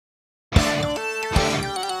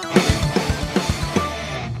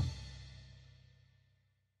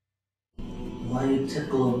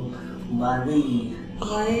tickle my knee?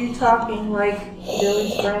 Why are you talking like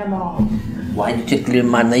Billy's grandma? Why you tickling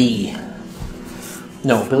my knee?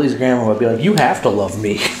 No, Billy's grandma would be like, you have to love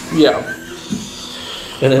me. Yeah.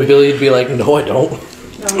 And then Billy'd be like, no, I don't.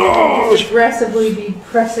 No, he'd aggressively be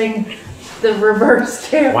pressing the reverse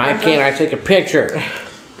camera. Why can't I take a picture?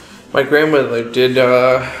 My grandmother did,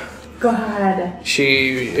 God.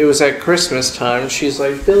 it was at Christmas time. She's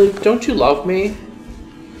like, Billy, don't you love me?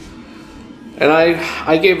 And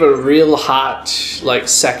I gave a real hot, like,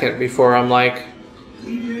 second before I'm like,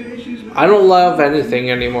 I don't love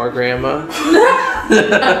anything anymore, Grandma.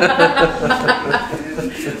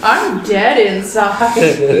 I'm dead inside.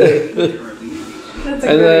 That's a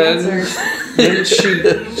good answer. Then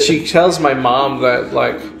she tells my mom that,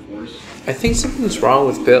 like, I think something's wrong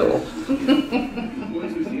with Bill.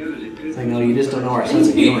 It's like, no, you just don't know our sense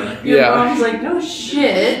of humor. Your mom's like, no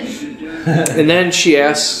shit. And then she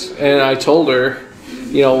asked, and I told her,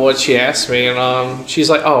 you know, what she asked me, and she's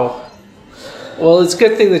like, oh, well, it's a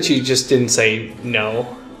good thing that you just didn't say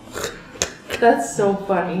no. That's so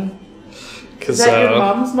funny. Is that your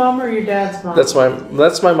mom's mom or your dad's mom? That's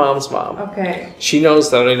my mom's mom. Okay. She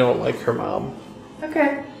knows that I don't like her mom.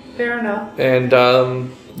 Okay, fair enough.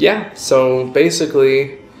 And yeah, so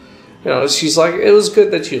basically, you know, she's like, it was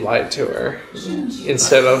good that you lied to her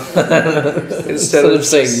instead of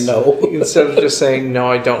saying no. Instead of just saying no,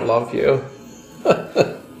 I don't love you.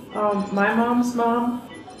 My mom's mom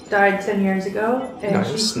died 10 years ago, and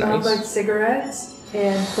she smelled like cigarettes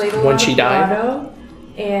and played a lot of Lotto,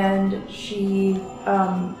 and she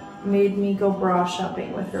made me go bra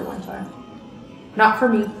shopping with her one time. Not for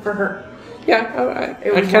me, for her. Yeah,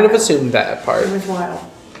 I kind of assumed that part. It was wild.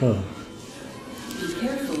 Huh. Be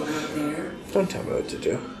careful out there. Don't tell me what to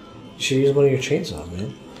do. You should use one of your chainsaws,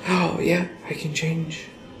 man. Oh, yeah, I can change.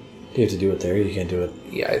 Do you have to do it there? You can't do it?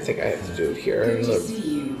 Yeah, I think I have to do it here. Good to see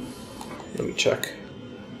you. Let me check.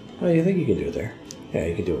 Oh, you think you can do it there? Yeah,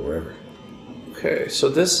 you can do it wherever. Okay, so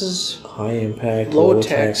this is high impact, low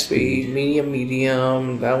attack speed,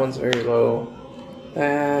 medium. That one's very low.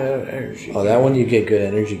 Energy. Oh, that one you get good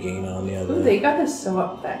energy gain on. The other. Ooh, they gotta sew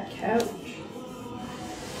up that couch.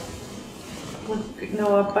 Look,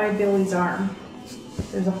 no, up by Billy's arm.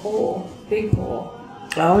 There's a hole, big hole.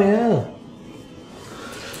 Oh yeah.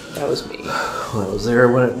 That was me. Well, it was there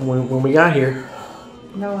when we got here.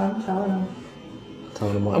 No, I'm telling him.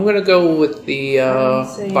 Telling him what? I'm gonna go with the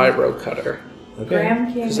vibro cutter. Okay. Graham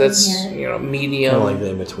came Because in that's, here. you know, medium. Kind of like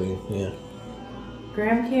the in between, yeah.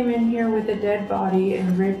 Graham came in here with a dead body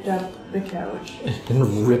and ripped up the couch.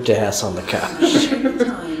 And ripped ass on the couch.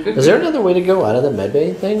 Is there another way to go out of the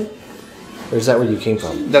medbay thing? Or is that where you came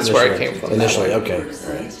from? That's where I came from. Initially, okay.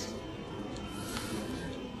 Alright.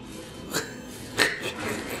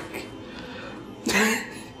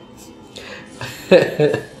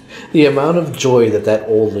 The amount of joy that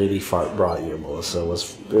old lady fart brought you, Melissa,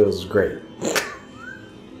 was great.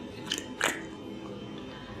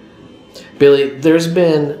 Billy, there's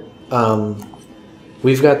been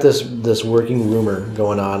we've got this working rumor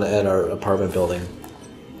going on at our apartment building.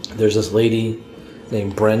 There's this lady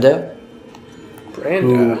named Brenda.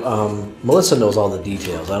 Who Melissa knows all the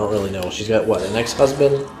details. I don't really know. She's got what, an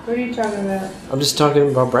ex-husband? What are you talking about? I'm just talking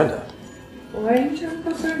about Brenda. Why are you talking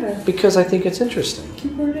about Brenda? Because I think it's interesting.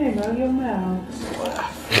 Keep her name out of your mouth.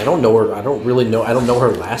 I don't know her. I don't really know. I don't know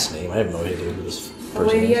her last name. I have no idea who this The person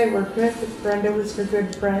lady is. I worked with, Brenda was her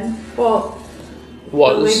good friend. Well,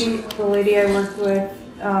 Was. the lady I worked with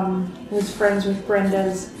was friends with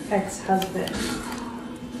Brenda's ex-husband.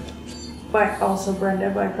 But also Brenda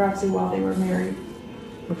by proxy while they were married.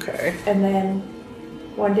 Okay. And then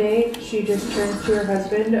one day she just turns to her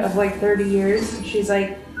husband of like 30 years and she's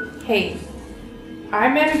like, hey, I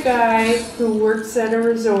met a guy who works at a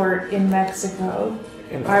resort in Mexico.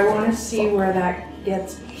 And I want to see where that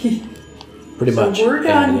gets me. Pretty much. So we're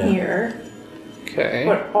done here. Okay.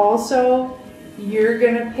 But also, you're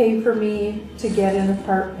going to pay for me to get an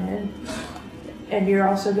apartment. And you're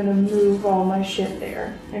also going to move all my shit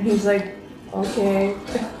there. And he's like, okay.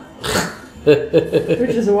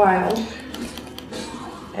 Which is wild.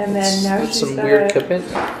 And then now she's some got weird a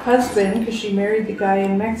commitment. husband because she married the guy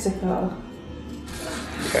in Mexico.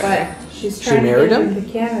 Okay. But she's trying to get him to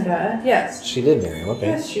Canada. Yes. She did marry him, okay.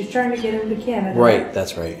 Yes, she's trying to get him to Canada. Right,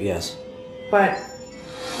 that's right, yes. But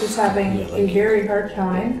is having a very hard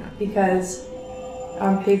time because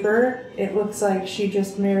on paper it looks like she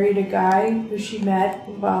just married a guy who she met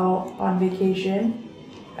while on vacation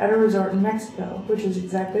at a resort in Mexico, which is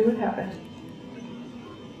exactly what happened.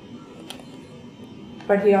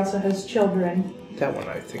 But he also has children That one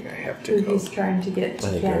I think I have to who go. he's trying to get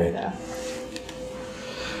to Canada.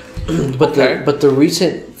 But Okay. the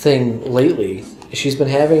recent thing lately, she's been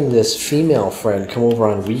having this female friend come over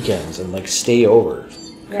on weekends and like stay over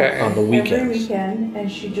Okay. on the Every weekends. weekend, and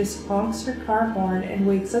she just honks her car horn and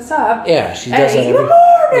wakes us up. Yeah, she does that Hey, every. good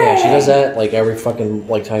morning! Yeah, she does that like every fucking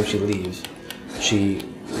like time she leaves. She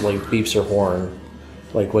like beeps her horn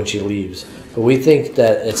like when she leaves. But we think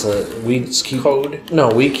that it's keep Code. No,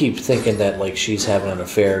 we keep thinking that like she's having an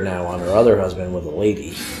affair now on her other husband with a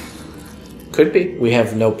lady. Could be. We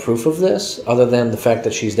have no proof of this other than the fact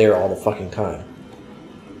that she's there all the fucking time.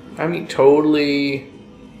 I mean, totally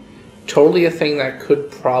a thing that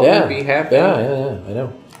could probably be happening. Yeah, I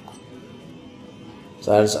know.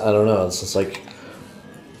 So I don't know. It's just like,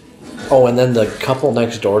 oh, and then the couple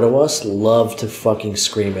next door to us love to fucking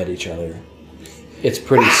scream at each other. It's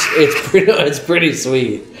pretty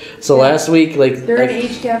sweet. So last week, like They're an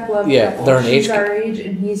age gap love couple. they're an She's age our age,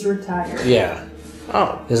 and he's retired. Yeah,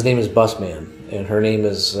 Oh, his name is Busman, and her name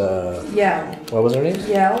is Yell. what was her name?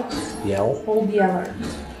 Yell. Yell. Old Yeller.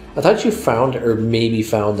 I thought you found or maybe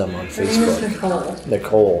found them on Her name is Facebook.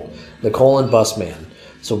 Nicole. Nicole and Busman.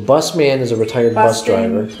 So Busman is a retired bus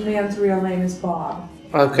driver. Man's real name is Bob.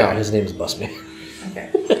 No, okay. his name is Busman.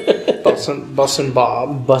 Okay. Bussin'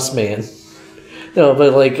 Bob. Busman. No,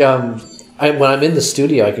 but like when I'm in the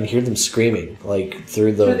studio, I can hear them screaming like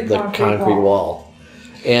through the concrete wall.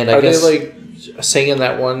 And I Are guess they like singing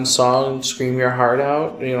that one song, "Scream Your Heart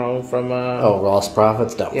Out"? You know, from Lost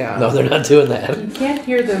Prophets? No, Yeah. no, they're not doing that. You can't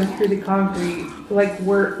hear them through the concrete, like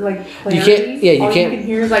clarity. You can't- yeah, you All can't- you can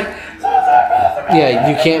hear is like. Yeah,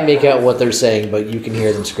 you can't make out what they're saying, but you can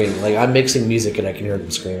hear them screaming. Like I'm mixing music and I can hear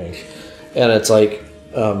them screaming, and it's like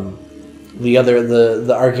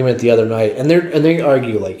the argument the other night, and they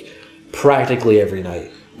argue like practically every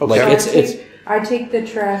night. Okay. Like So it's I take the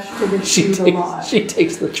trash to the chute a lot. she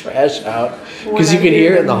takes the trash out When because you I can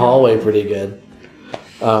hear it in them. the hallway pretty good.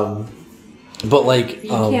 But like You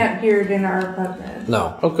can't hear it in our apartment.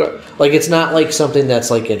 no, Okay. like it's not like something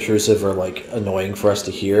that's like intrusive or like annoying for us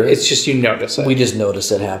to hear. It's just you notice it. we just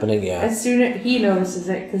notice it happening. Yeah. As soon as he notices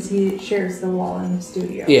it, because he shares the wall in the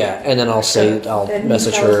studio. Yeah, and then I'll Then he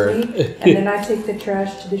message tells her. me, and then I take the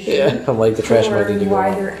trash to the chute. Yeah, I'm like the trash to might need learn to go why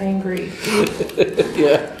out. they're angry.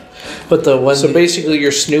 Yeah, but the one. So basically,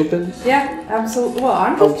 you're snooping. Yeah, absolutely. Well,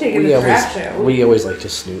 I'm just taking the trash out. we always like to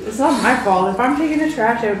snoop. It's not my fault. If I'm taking the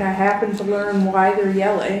trash out and I happen to learn why they're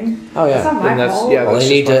yelling, Oh yeah. it's not my Then that's- fault. yeah, Well, that's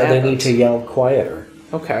they need just to what they need happens. to yell quieter.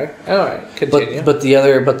 Okay. All right. Continue. But the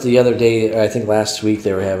other day, I think last week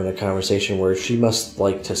they were having a conversation where she must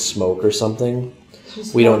like to smoke or something. She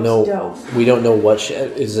We don't smokes know. dope. We don't know what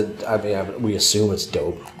is it. I mean, we assume it's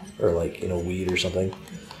dope or like weed or something.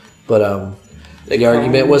 But the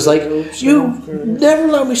argument was like, you never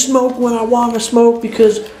let me smoke when I want to smoke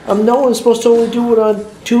because I'm no one's supposed to only do it on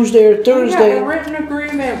Tuesday or We Thursday. have a written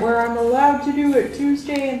agreement where I'm allowed to do it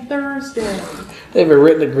Tuesday and Thursday. They have a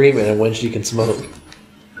written agreement on when she can smoke.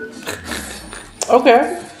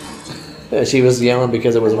 Okay. Yeah, she was yelling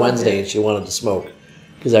because it was I loved Wednesday it. and she wanted to smoke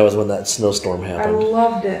because that was when that snowstorm I happened.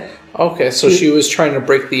 loved it. Okay, so she was trying to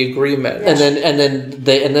break the agreement. And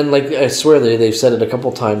then like I swear they've said it a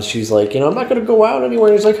couple times. She's like, I'm not gonna go out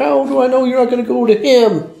anywhere. He's like, how do I know you're not gonna go to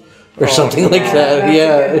him or something like yeah, that? that's a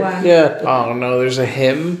good Yeah, one. yeah. Oh no, there's a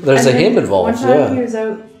hymn. There's And a then him involved. One time he Yeah. was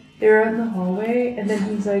out, they were out in the hallway, and then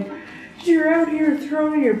he's like, "You're out here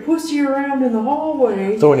throwing your pussy around in the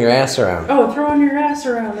hallway." Throwing your ass around. Oh, throwing your ass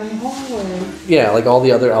around in the hallway. Yeah, like all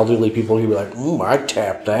the other elderly people who were like, I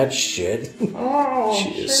tapped that shit. Oh,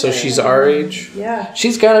 shit. So she's our age. Yeah.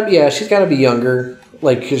 She's gotta be younger.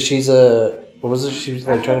 Like, cause she's what was it? She was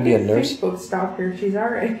like trying to be a nurse. Facebook stalked her. She's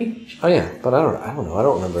our age. Oh yeah, but I don't know. I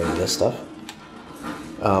don't remember any of this stuff.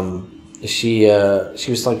 She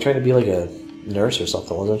was like trying to be like a nurse or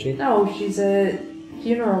something, wasn't she? No, she's a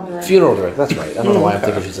funeral director. Funeral director. That's right. I don't know why I'm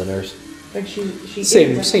thinking she's a nurse. Like she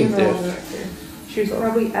Same- is a same funeral diff. director. She was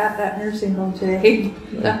probably at that nursing home today.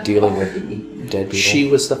 Dealing with dead people. She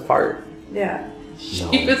was the fart. Yeah. She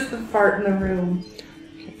No. was the fart in the room.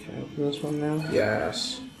 Can I open this one now?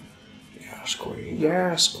 Yes. Gosh, Queen.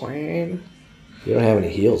 Yes, Queen. You don't have any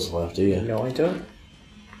heels left, do you? No, I don't.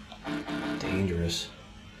 Dangerous.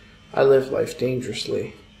 I live life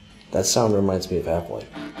dangerously. That sound reminds me of Half-Life.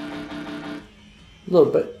 A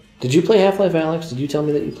little bit. Did you play Half-Life, Alex? Did you tell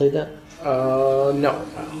me that you played that? No.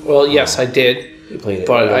 Well, yes, I did, You played it,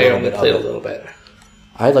 but a I little only bit played a of it. little bit.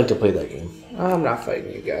 I'd like to play that game. I'm not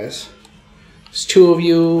fighting you guys. There's two of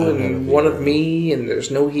you I don't have and a one VR. of me, and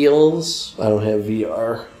there's no heals. I don't have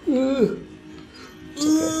VR.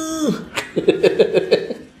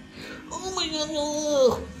 Oh my god,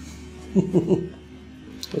 no.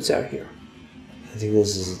 What's out here? I think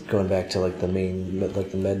this is going back to like the main,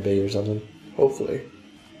 like the med bay or something. Hopefully.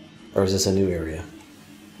 Or is this a new area?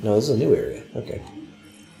 No, this is a new area. Okay.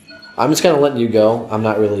 I'm just kind of letting you go. I'm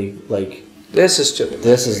not really like. This is to the.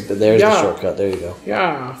 There's the shortcut. There you go.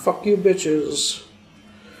 Yeah, fuck you, bitches.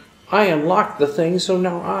 I unlocked the thing, so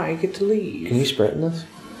now I get to leave. Can you sprint in this?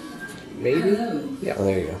 Maybe. Hello. Yeah. Oh,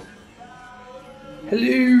 there you go.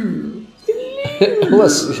 Hello.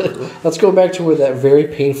 Let's go back to where that very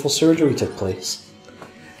painful surgery took place.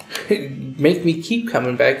 Make me keep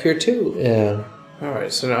coming back here too. Yeah. All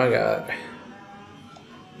right, so now I got.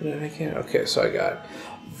 Okay, so I got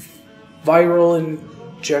viral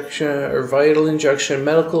injection,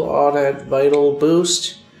 medical audit, vital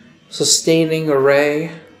boost, sustaining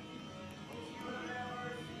array,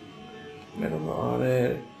 medical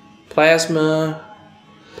audit, plasma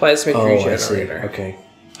regenerator. I see. Okay.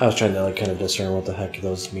 I was trying to like kind of discern what the heck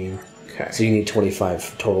those mean. Okay. So you need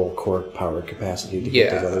 25 total core power capacity to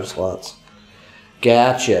get those other slots.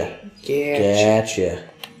 Gotcha.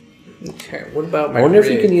 Okay, what about my I wonder if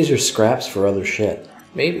you rig? can use your scraps for other shit.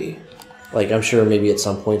 Maybe. Like, I'm sure maybe at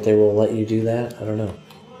some point they will let you do that. I don't know.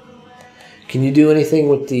 Can you do anything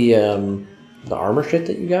with the armor shit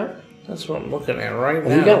that you got? That's what I'm looking at right Well,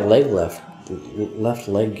 now. you got left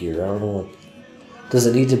leg gear. I don't know what. Does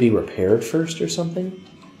it need to be repaired first or something?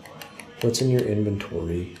 What's in your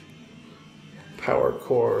inventory? Power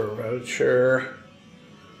core voucher.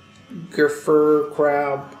 Griffer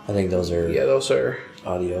crab. I think those are Yeah, those are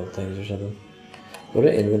audio things or something. Go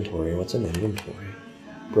to inventory. What's in inventory?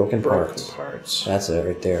 Broken parts. That's it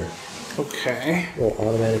right there. Okay. Will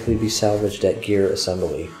automatically be salvaged at gear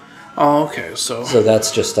assembly. Oh, okay. So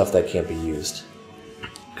that's just stuff that can't be used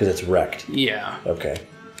because it's wrecked. yeah. Okay.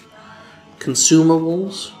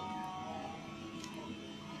 Consumables.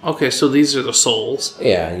 Okay, so these are the souls.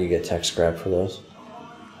 Yeah, you get tech scrap for those.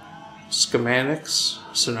 Schematics.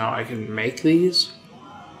 So now I can make these.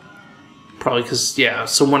 Probably because, yeah,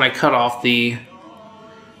 so when I cut off the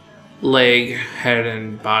leg, head,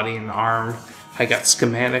 and body and arm, I got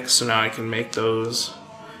schematics, so now I can make those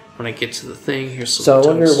when I get to the thing. Here's some So I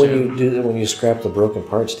wonder tungsten. when you scrap the broken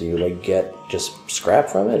parts, do you like get just scrap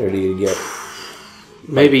from it, or do you get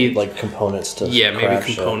Maybe, like components to yeah, maybe craft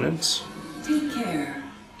shit? components. Take care.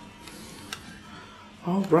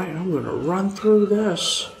 All right, I'm gonna run through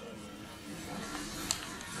this.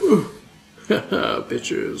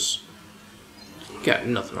 Bitches. Got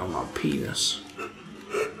nothing on my penis.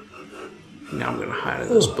 Now I'm gonna hide in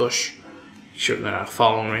this bush. Sure they're not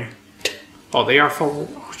following me. Oh, they are following.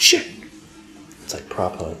 Oh, shit. It's like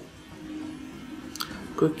prop hunt.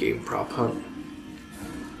 Good game, prop hunt.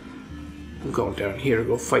 I'm going down here to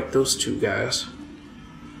go fight those two guys.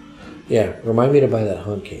 Yeah, remind me to buy that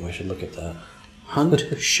hunt game. I should look at that. Hunt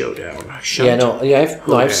Showdown. Yeah, no, yeah,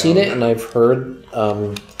 I've seen it Showdown. and I've heard.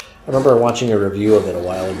 I remember watching a review of it a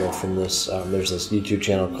while ago from this. There's this YouTube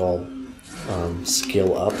channel called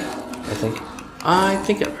Skill Up, I think. I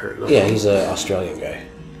think I've heard of Yeah, them. he's an Australian guy.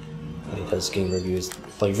 And he does game reviews,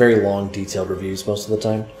 like very long, detailed reviews most of the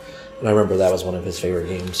time. And I remember that was one of his favorite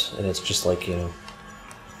games. And it's just like, you know,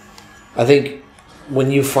 I think when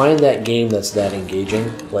you find that game that's that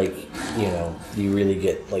engaging, like, you know, you really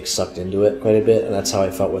get like sucked into it quite a bit. And that's how I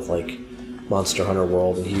felt with like Monster Hunter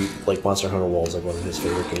World. And he, like, Monster Hunter World is like one of his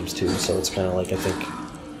favorite games too. So it's kind of like, I think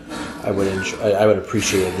I would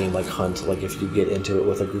appreciate a game like Hunt, like if you get into it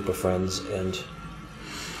with a group of friends and.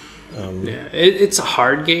 Yeah, it's a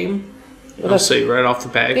hard game. I'll say right off the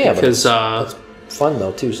bat, Yeah, because but it's fun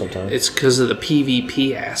though too sometimes. it's because of the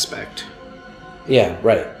PvP aspect. Yeah,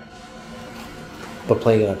 right. But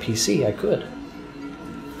playing it on PC, I could.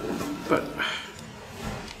 But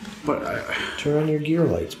Turn on your gear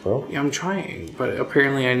lights, bro. yeah, I'm trying. But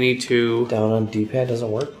apparently I need to. Down on D-pad doesn't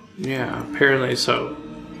work. Yeah, apparently so.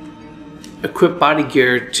 Equip body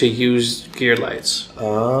gear to use gear lights.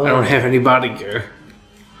 Oh. I don't have any body gear.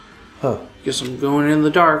 Huh. Guess I'm going in the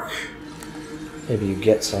dark. Maybe you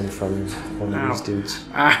get some from one of Ow. these dudes.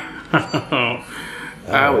 Ow.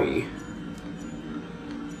 Owie.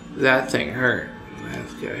 That thing hurt. That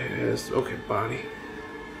guy has. Okay, body.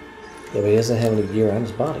 Yeah, but he doesn't have any gear on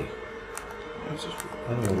his body. I just-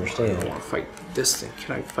 I don't I understand. want to fight this thing.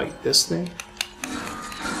 Can I fight this thing?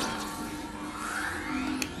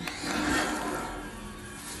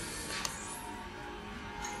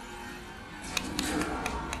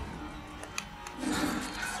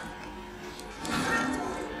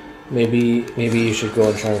 Maybe you should go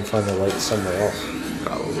and try and find the light somewhere else.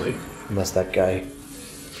 Probably. Unless that guy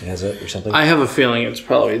has it or something. I have a feeling it's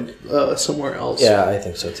probably somewhere else. Yeah, I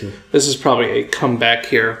think so too. This is probably a come back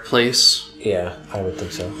here place. Yeah, I would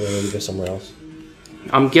think so. We need to go somewhere else.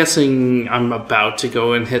 I'm guessing I'm about to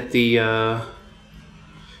go and hit the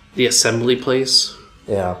assembly place.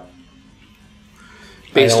 Yeah.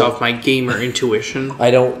 Based off my gamer intuition.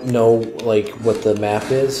 I don't know like what the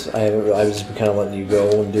map is. I was just kind of letting you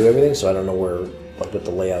go and do everything, so I don't know where like what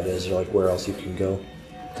the layout is or like where else you can go.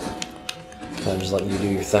 I'm just letting you do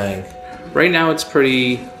your thing. Right now it's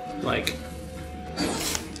pretty like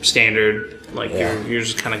standard. Like you're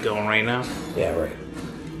just kind of going right now. Yeah, right.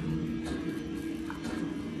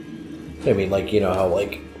 I mean, like, you know how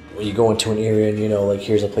like when you go into an area and you know like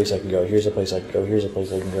here's a place I can go, here's a place I can go, here's a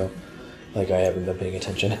place I can go. Like, I haven't been paying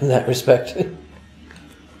attention in that respect. Let's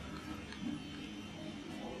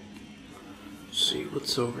see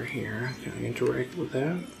what's over here. Can I interact with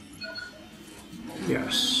that?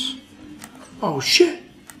 Yes. Oh, shit!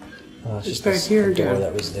 It's just back here door again.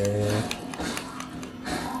 that was there,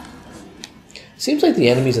 yeah. Seems like the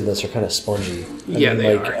enemies in this are kind of spongy. Yeah,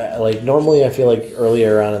 they like, are. Like, normally I feel like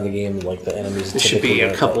earlier on in the game, like, the enemies It should be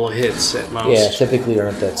a couple of hits at most. Yeah, typically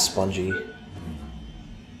aren't that spongy.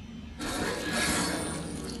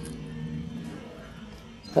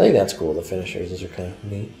 I think that's cool, the finishers. Those are kind of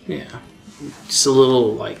neat. Yeah. Just a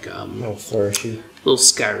little, like, A little flourishy. little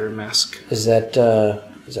Skyrim-esque. Is that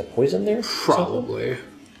poison there? Probably.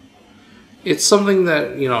 It's something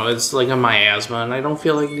that, you know, it's like a miasma, and I don't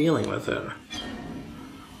feel like dealing with it.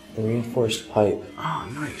 The reinforced pipe. Oh,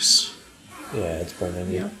 nice. Yeah, it's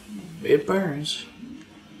burning. Yeah. It burns.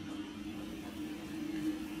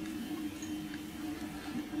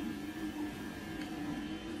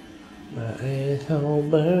 My asshole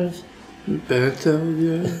burns. Burnt so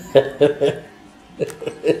good.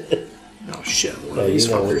 Oh shit, one of Yeah, these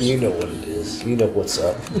fuckers. you know what it is. You know what's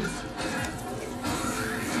up.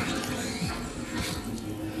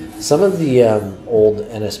 Some of the old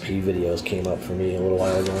NSP videos came up for me a little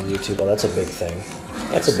while ago on YouTube. Oh, that's a big thing.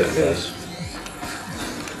 That's a big thing.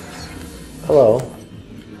 Hello.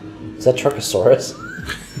 Is that Truckosaurus?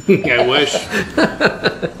 I wish.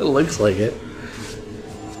 It looks like it.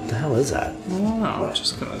 What the hell is that? I don't know. I'm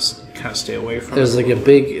just gonna kind of stay away from It's it.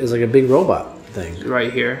 like a big robot thing.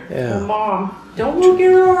 Right here. Yeah. Mom, don't look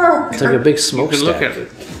at her. It's like a big You smokestack. can look at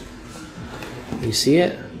it. You see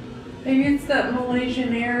it? Maybe it's that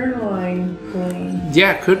Malaysian airline plane.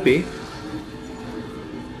 Yeah, it could be.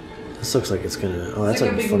 This looks like it's gonna. Oh, that's It's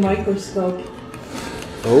like a big fucking. microscope.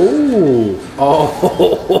 Oh.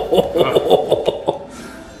 Oh.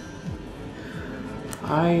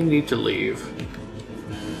 I need to leave.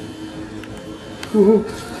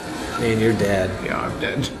 And you're dead. Yeah, I'm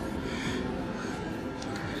dead.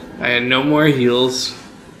 I had no more heals.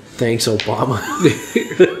 Thanks, Obama.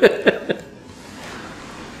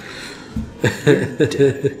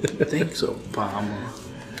 Thanks, Obama.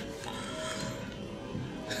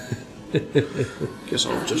 Guess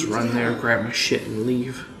I'll just run there, grab my shit, and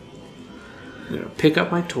leave. I'm gonna pick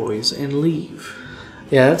up my toys and leave.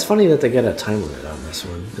 Yeah, that's funny that they got a time limit on this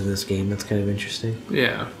one in this game. That's kind of interesting.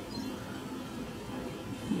 Yeah.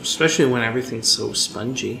 Especially when everything's so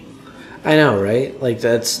spongy. I know, right? Like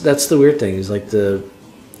that's the weird thing is like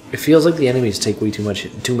it feels like the enemies take way too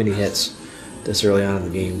many hits this early on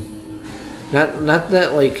in the game. Not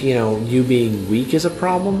that like, you know, you being weak is a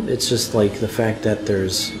problem. It's just like the fact that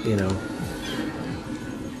there's, you know,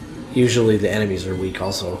 usually the enemies are weak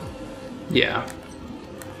also. Yeah.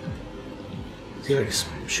 Is he like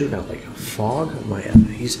shooting out like a fog?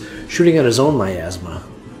 He's shooting at his own miasma.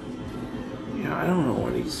 Yeah, I don't know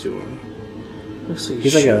what he's doing. Looks like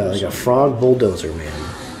He's like a frog bulldozer man.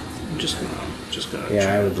 I'm just gonna. Yeah,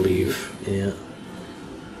 try I would to leave. Yeah.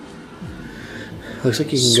 Looks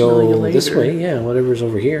like you can Smell you go this later. way. Yeah, whatever's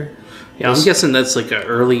over here. Yeah, I'm guessing that's like an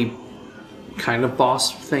early kind of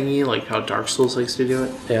boss thingy, like how Dark Souls likes to do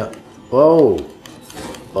it. Yeah. Whoa,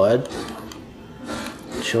 bud.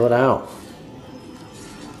 Chill it out.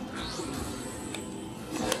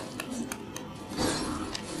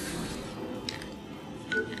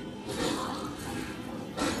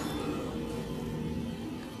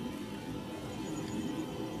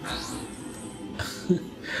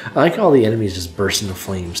 I like all the enemies just burst into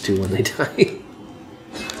flames too when they die.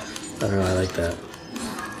 I don't know, I like that.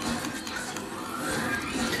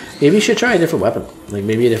 Maybe you should try a different weapon. Like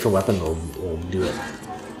maybe a different weapon will do it.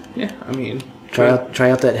 Yeah, I mean, Try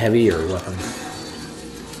out that heavier weapon.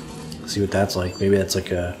 See what that's like. Maybe that's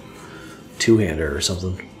like a two-hander or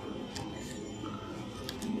something.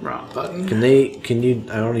 wrong button. Can you?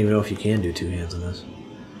 I don't even know if you can do two hands on this.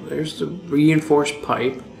 There's the reinforced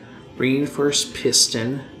pipe, reinforced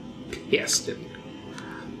piston.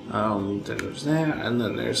 Then there's that, and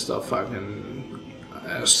then there's the fucking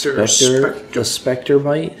The Spectre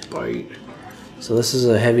bite. bite. So this is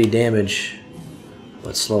a heavy damage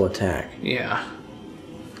But slow attack. Yeah.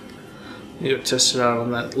 You gotta test it out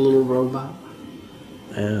on that little robot.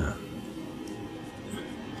 Yeah.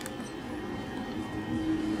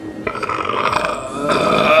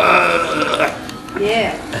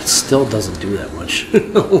 Yeah. That still doesn't do that much.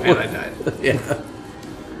 And I died. Yeah.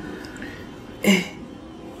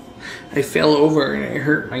 I fell over and I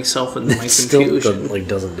hurt myself in my It still confusion.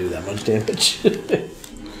 doesn't do that much damage.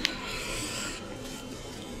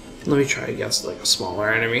 Let me try against like a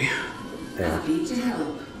smaller enemy. Yeah. Happy to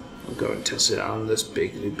help. I'll go and test it out on this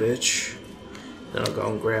big bitch. Then I'll go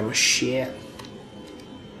and grab my shit.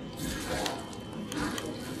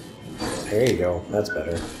 There you go. That's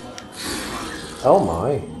better. Oh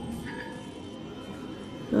my.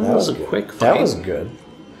 That was a good. quick fight. That was good.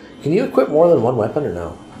 Can you equip more than one weapon or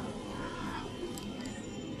no?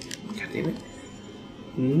 God damn it.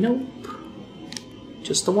 Nope.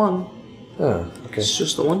 Just the one. Oh, okay. It's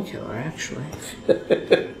just the one killer, actually.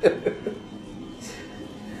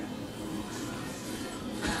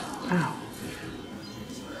 Ow.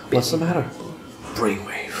 What's the matter?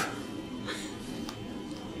 Brainwave.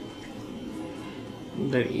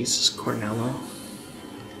 Then he eats his Cornello.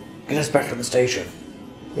 Get us back to the station.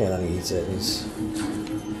 Yeah, then he eats it. He's...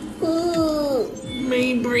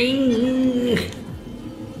 My brain.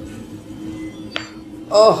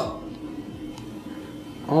 Oh!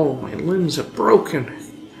 All my limbs are broken.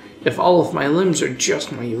 If all of my limbs are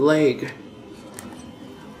just my leg.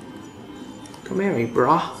 Come at me,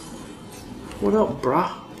 brah. What up,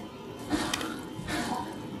 brah?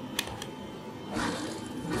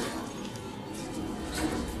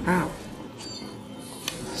 Ow.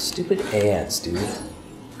 Stupid ads, dude.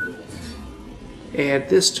 Add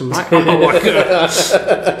this to my... Oh my god.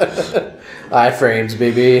 Iframes,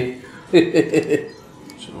 baby.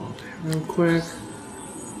 So, real quick.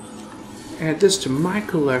 Add this to my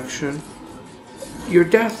collection. Your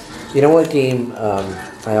death. You know what game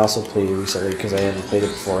I also played recently, because I hadn't played it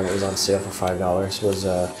before and it was on sale for $5, was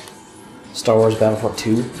Star Wars Battlefront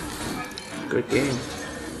 2. Good game.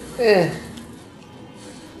 Eh.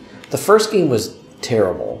 The first game was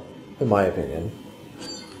terrible, in my opinion.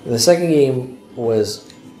 And the second game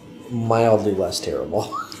was mildly less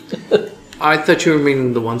terrible. I thought you were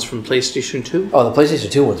meaning the ones from PlayStation 2. Oh, the PlayStation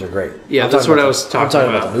 2 ones are great. Yeah, I'm that's talking what about I was talking I'm talking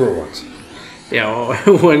about. about the newer ones.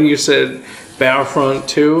 Yeah, when you said Battlefront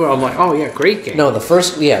 2, I'm like, oh yeah, great game. No, the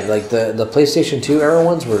first, yeah, like the PlayStation 2 era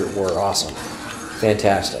ones were awesome.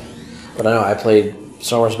 Fantastic. But I know I played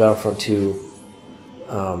Star Wars Battlefront 2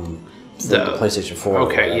 for the PlayStation 4.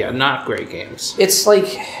 Okay, yeah, not great games. It's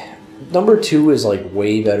like, number 2 is like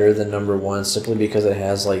way better than number 1 simply because it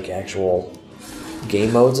has like actual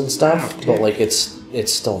game modes and stuff. Oh, but like it's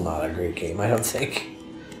still not a great game, I don't think.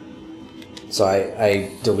 So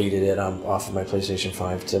I deleted it off of my PlayStation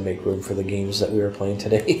 5 to make room for the games that we were playing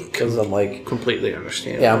today. Because I'm like... Completely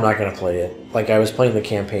understandable. Yeah, I'm not going to play it. Like, I was playing the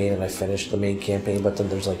campaign and I finished the main campaign, but then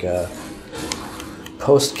there's like a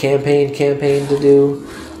post-campaign to do.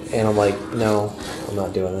 And I'm like, no, I'm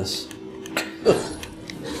not doing this.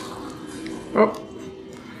 Oh,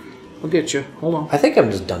 I'll get you. Hold on. I think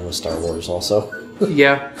I'm just done with Star Wars also.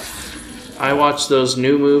 Yeah. I watched those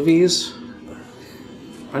new movies.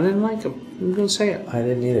 I didn't like them. I'm going to say it. I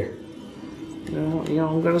didn't either. You know,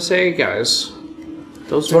 I'm going to say it, guys.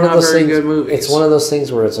 Those It's are one of not those very things, good movies. It's one of those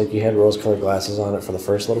things where it's like you had rose-colored glasses on it for the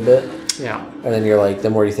first little bit. Yeah. And then you're like, the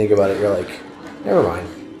more you think about it, you're like, never mind.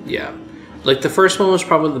 Yeah. Like, the first one was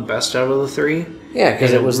probably the best out of the three. Yeah,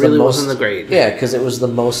 because And it was really the most... wasn't the great. Yeah, because it was the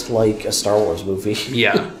most like a Star Wars movie.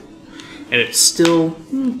 Yeah. And it's still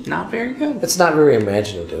not very good. It's not very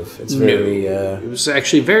imaginative. It's very... It was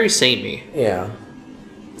actually very samey. Yeah.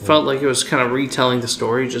 Felt like it was kind of retelling the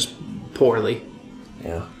story just poorly.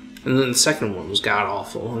 Yeah. And then the second one was god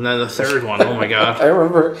awful. And then the third one, oh my god. I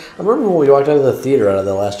remember when we walked out of the theater out of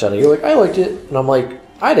The Last Jedi, you were like, I liked it. And I'm like,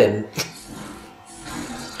 I didn't.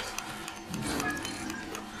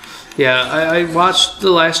 Yeah, I watched The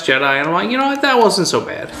Last Jedi and I'm like, you know what, that wasn't so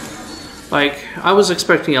bad. Like, I was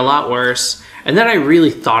expecting a lot worse. And then I really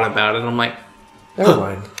thought about it and I'm like, Never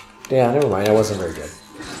mind. Yeah, never mind. It wasn't very good.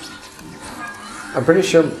 I'm pretty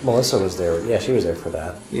sure Melissa was there. Yeah, she was there for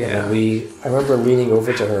that. Yeah. And I remember leaning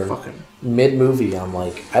over to her fucking... mid-movie. I'm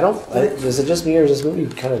like, is it just me or is this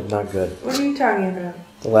movie kind of not good? What are you talking about?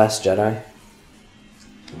 The Last Jedi?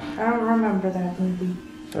 I don't remember that movie.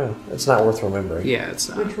 Oh, it's not worth remembering. Yeah, it's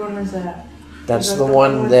not. Which one was that? That's Is the that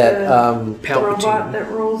one with that... the robot Palpatine.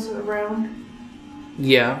 that rolls around?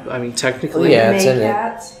 Yeah, I mean, technically... Yeah, it's in it.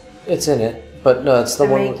 Maycats? It's in it. But no, it's the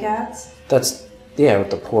one... Maycats? That's... Yeah,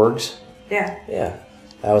 with the porgs. Yeah. Yeah,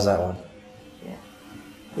 that was that one. Yeah.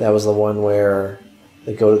 That was the one where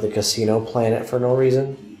They go to the casino planet for no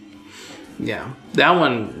reason. Yeah, that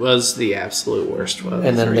one was the absolute worst one.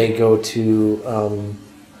 And then they go to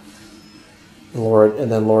Laura,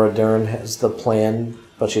 and then Laura Dern has the plan,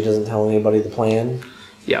 but she doesn't tell anybody the plan.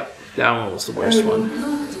 Yeah, that one was the worst one.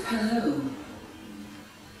 Hello.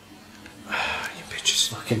 You bitches.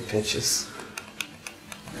 Fucking bitches.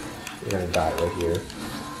 You're gonna die right here.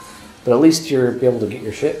 But at least you'll be able to get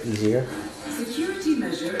your shit easier. Security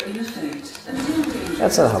measure in effect until danger.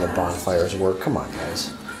 That's not how the bonfires work. Come on,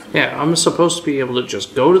 guys. Yeah, I'm supposed to be able to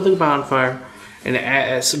just go to the bonfire, and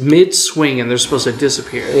as mid-swing, and they're supposed to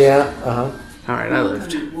disappear. Yeah, uh-huh. Alright, I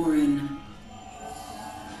lived. Warren.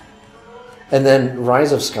 And then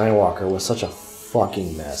Rise of Skywalker was such a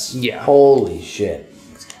fucking mess. Yeah. Holy shit.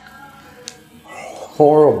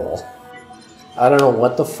 Horrible. I don't know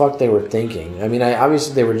what the fuck they were thinking. I mean,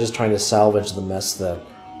 obviously they were just trying to salvage the mess that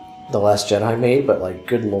The Last Jedi made, but like,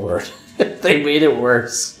 good lord. They made it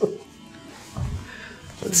worse.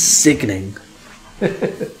 It's sickening.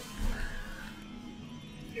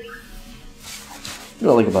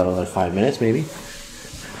 It'll like about another 5 minutes, maybe.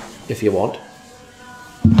 If you want.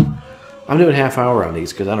 I'm doing half hour on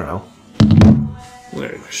these, because I don't know. I'm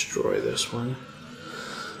going to destroy this one.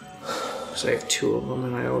 Because I have 2 of them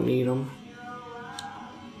and I don't need them.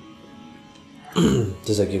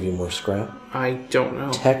 Does that give you more scrap? I don't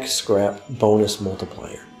know. Tech scrap bonus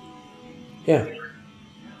multiplier. Yeah.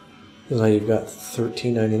 Because now you've got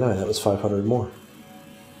 $13.99. That was 500 more.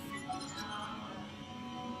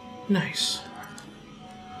 Nice.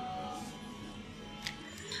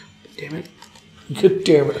 Damn it. Good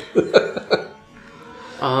damn it.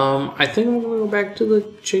 I think I'm going to go back to the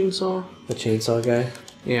chainsaw. The chainsaw guy?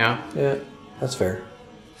 Yeah. Yeah, that's fair.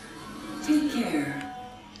 Take care.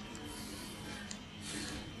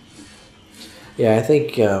 Yeah, I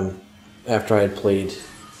think after I had played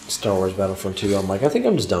Star Wars Battlefront 2, I'm like, I think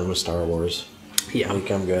I'm just done with Star Wars. Yeah. I think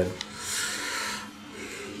I'm good.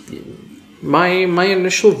 My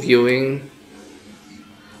initial viewing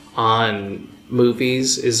on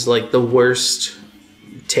movies is like the worst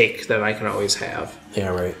take that I can always have. Yeah,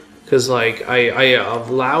 right. Because like I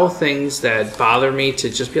allow things that bother me to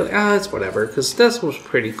just be like, it's whatever, because this was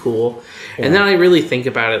pretty cool. Yeah. And then I really think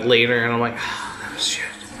about it later and I'm like, that was shit.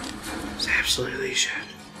 It was absolutely shit.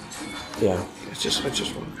 Yeah. I just want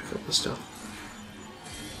to pick up the stuff.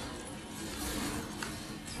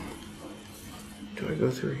 Do I go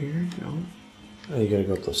through here? No. Oh, you gotta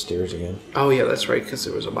go up those stairs again. Oh yeah, that's right, because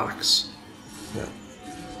there was a box. Yeah.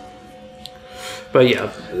 But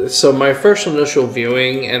yeah, so my first initial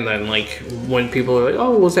viewing, and then like when people are like,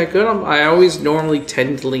 "Oh, was that good?" I always normally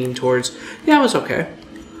tend to lean towards, "Yeah, it was okay,"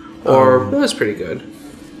 or "It was pretty good."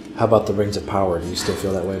 How about the Rings of Power? Do you still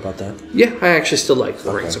feel that way about that? Yeah, I actually still like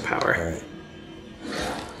the Rings of Power. All right.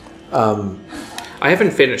 I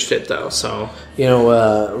haven't finished it though, so You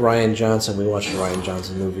know, Ryan Johnson, we watched a Ryan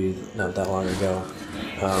Johnson movie not that long ago.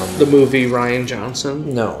 the movie Ryan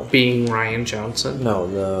Johnson, No. being Ryan Johnson.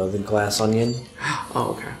 No, the Glass Onion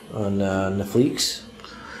Oh, okay. on Netflix.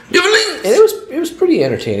 And it was pretty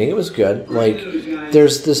entertaining. It was good. Like,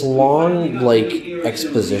 there's this long, like,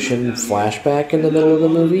 exposition flashback in the middle of the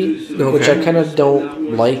movie, which I kind of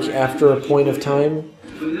don't like after a point of time.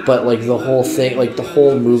 But, like, the whole thing, like, the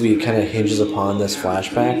whole movie kind of hinges upon this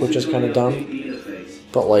flashback, which is kind of dumb.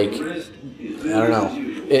 But, like, I don't know.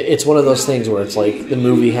 It's one of those things where it's like the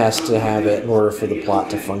movie has to have it in order for the plot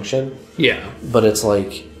to function. Yeah. But it's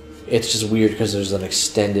like, it's just weird because there's an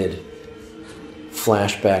extended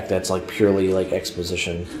flashback that's like purely like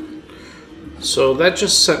exposition. So that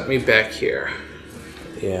just sent me back here.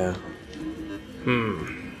 Yeah.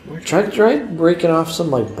 Try breaking off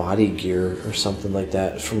some like body gear or something like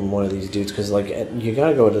that from one of these dudes, because like you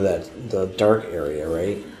gotta go to the dark area,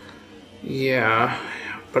 right? Yeah,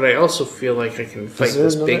 but I also feel like I can fight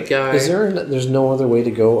this big guy. There's no other way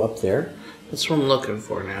to go up there? That's what I'm looking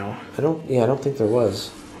for now. I don't think there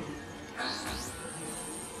was.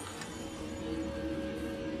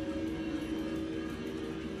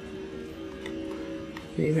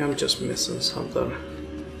 Maybe I'm just missing something.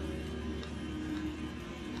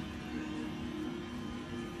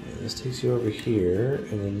 Yeah, this takes you over here,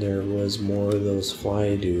 and then there was more of those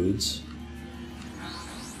fly dudes.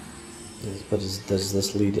 But does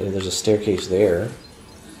this lead? There's a staircase there.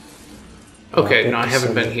 Okay, Rocket no, I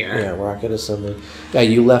haven't been assembly. here. Yeah, rocket assembly. Yeah,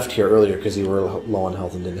 you left here earlier because you were low on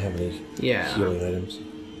health and didn't have any healing items.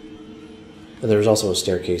 And there was also a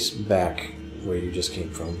staircase back where you just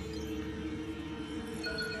came from.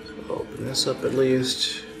 Open this up at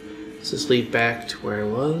least. Does this lead back to where I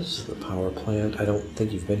was? The power plant. I don't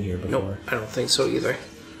think you've been here before. Nope, I don't think so either.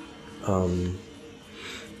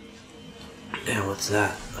 Yeah, what's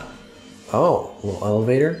that? Oh, a little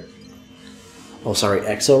elevator. Oh, sorry,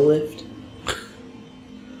 exo lift.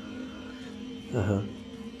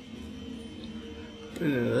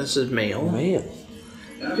 This is mail. Mail.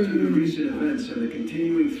 After the recent events and the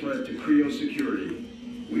continuing threat to Creo security,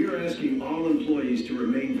 we are asking all employees to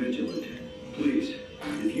remain vigilant. Please,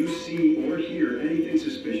 if you see or hear anything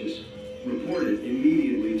suspicious, report it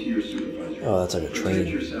immediately to your supervisor. Oh, that's like a train.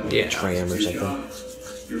 Yeah. Tram or Your something. job,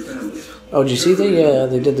 your family. Oh, did you see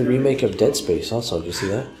they did the remake of Dead Space also? Did you see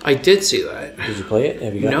that? I did see that. Did you play it?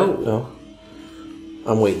 Have you got No. it? No.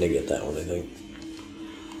 I'm waiting to get that one, I think.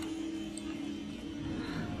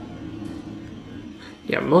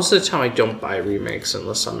 Yeah, most of the time I don't buy remakes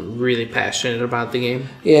unless I'm really passionate about the game.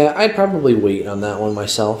 Yeah, I'd probably wait on that one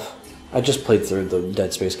myself. I just played through the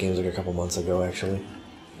Dead Space games like a couple months ago, actually.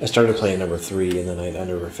 I started playing number 3 and then I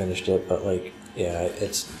never finished it, but like, yeah,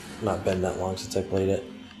 it's not been that long since I played it.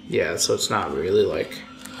 Yeah, so it's not really like...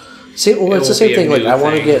 See, well, it's the It same will be thing. a Like, new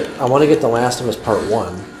I want to get The Last of Us Part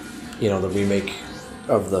 1, you know, the remake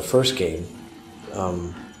of the first game.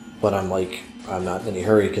 But I'm like, I'm not in any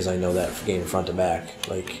hurry because I know that game front to back.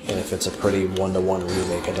 Like, and if it's a pretty one-to-one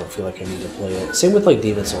remake, I don't feel like I need to play it. Same with like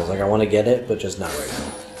Demon Souls. Like, I want to get it, but just not right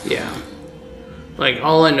now. Yeah. Like,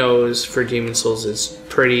 all I know is for Demon Souls it's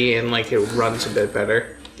pretty and, like, it runs a bit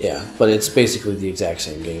better. Yeah, but it's basically the exact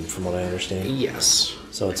same game from what I understand. Yes.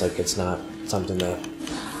 So it's like it's not something that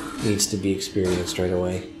needs to be experienced right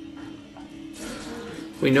away.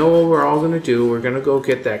 We know what we're all going to do. We're going to go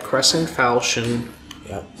get that Crescent Falchion.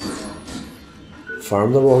 Yep.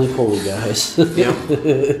 Farm the roly-poly, guys. Yep.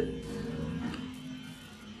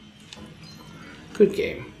 Good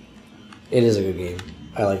game. It is a good game.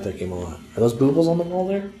 I like that game a lot. Are those boobles on the wall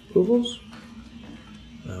there? Boobles?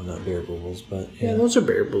 No, not bear boobles, but Yeah, those are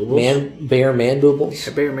bear boobles. Bear man boobles?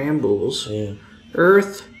 Yeah, bear man boobles. Yeah.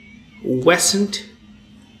 Earth, Wescent,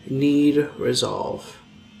 need resolve.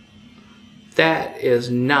 That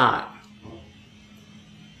is not.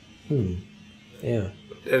 Yeah.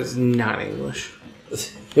 That is not English.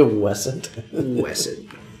 It wasn't. Wescent.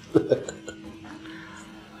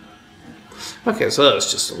 Okay, so that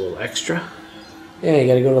was just a little extra. Yeah, you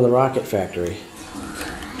gotta go to the rocket factory.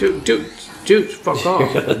 Dude, fuck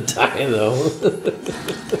off. You're gonna die, though.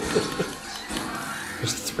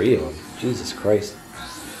 There's 3 of them. Jesus Christ.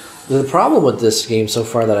 The problem with this game so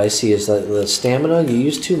far that I see is that the stamina, you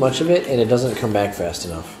use too much of it, and it doesn't come back fast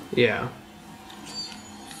enough. Yeah.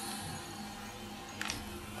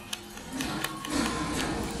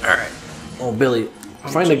 Alright. Well, Billy,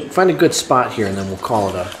 find a good spot here, and then we'll call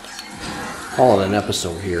it an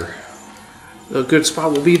episode here. The good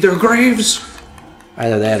spot will be their graves.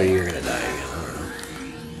 Either that or you're gonna die again. I don't know.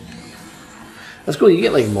 That's cool. You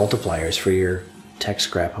get like multipliers for your tech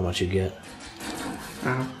scrap. How much you get?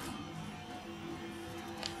 I'm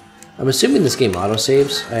assuming this game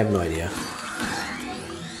autosaves. I have no idea.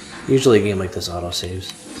 Usually a game like this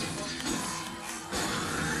autosaves.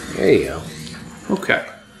 There you go. Okay.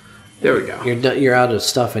 There we go. You're out of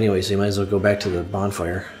stuff anyway, so you might as well go back to the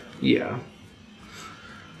bonfire. Yeah.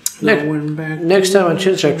 Next time on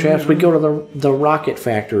Chinstrap Chaps, we go to the rocket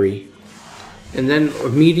factory. And then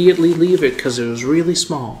immediately leave it because it was really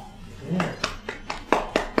small.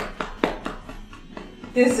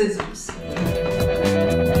 This is